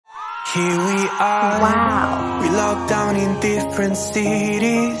Here we are. Wow. We locked down in different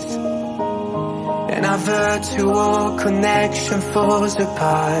cities, and our virtual connection falls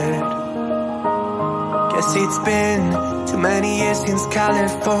apart. Guess it's been too many years since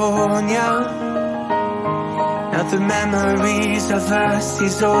California. Now the memories of us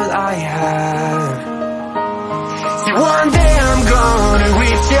is all I have. See, one day I'm gonna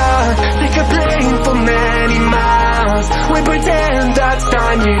reach ya, take a plane for many miles. We pretend that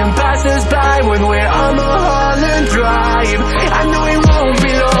time didn't pass us by when we're on Mulholland Drive. I know it won't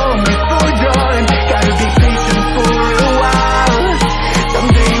be long before dawn, gotta be patient for a while.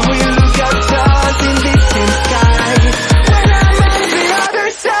 Someday we'll look at stars in the same sky, when I'm on the other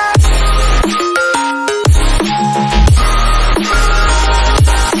side.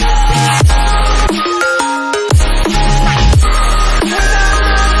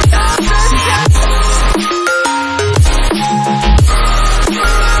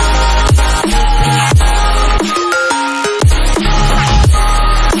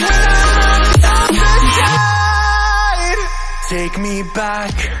 Take me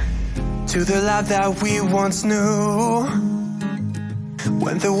back to the life that we once knew,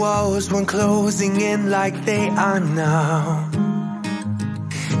 when the walls weren't closing in like they are now.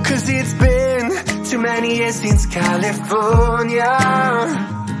 Cause it's been too many years since California.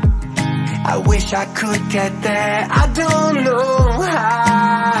 I wish I could get there, I don't know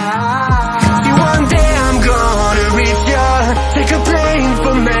how. See, one day I'm gonna reach ya, take a plane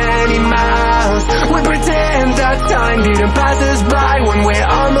for many miles. We pretend that time didn't pass us by when we're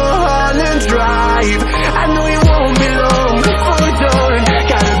on Mulholland Drive. I know it won't be long before dawn,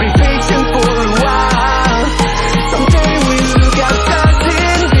 gotta be patient for a while. Someday we'll look at stars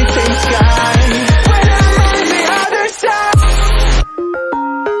in the same sky, when I'm on the other side.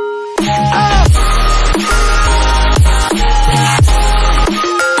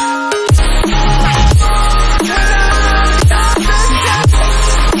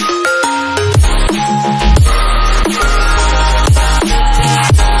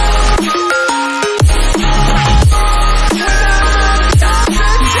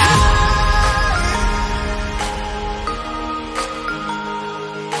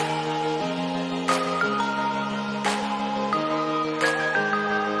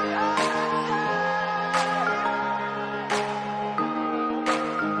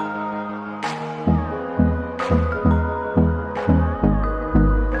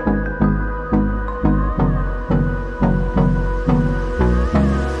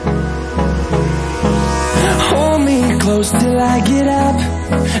 Close till I get up,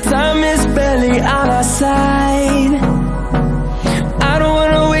 time is barely on our side. I don't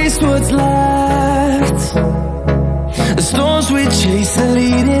wanna waste what's left. The storms we chase are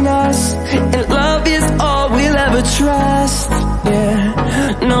leading us, and love is all we'll ever trust. Yeah,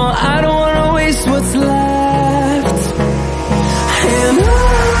 no, I don't wanna waste what's left. And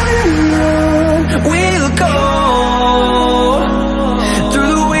on we'll go,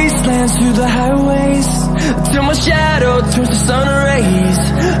 through the wastelands, through the highways, till my shadow turns to sun rays.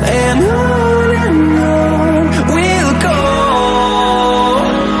 And on we'll go,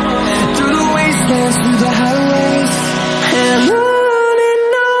 through the wastelands, through the highways, and on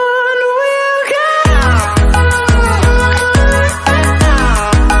we'll go.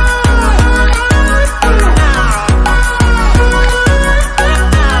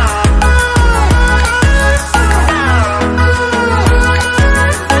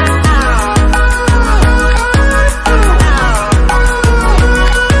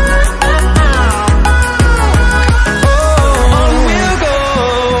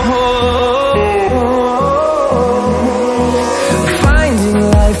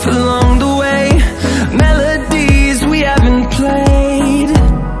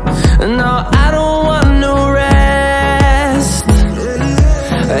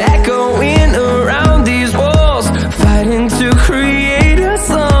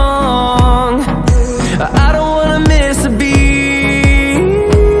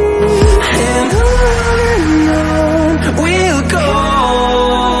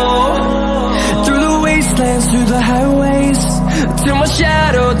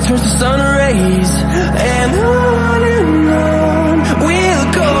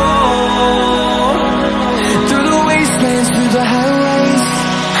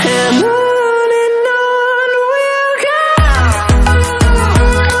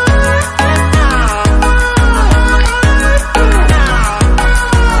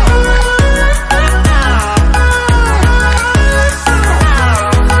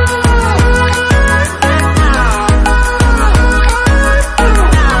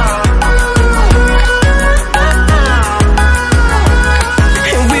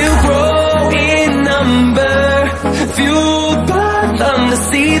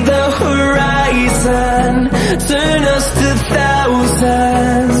 wanna see the horizon, turn us to thousands.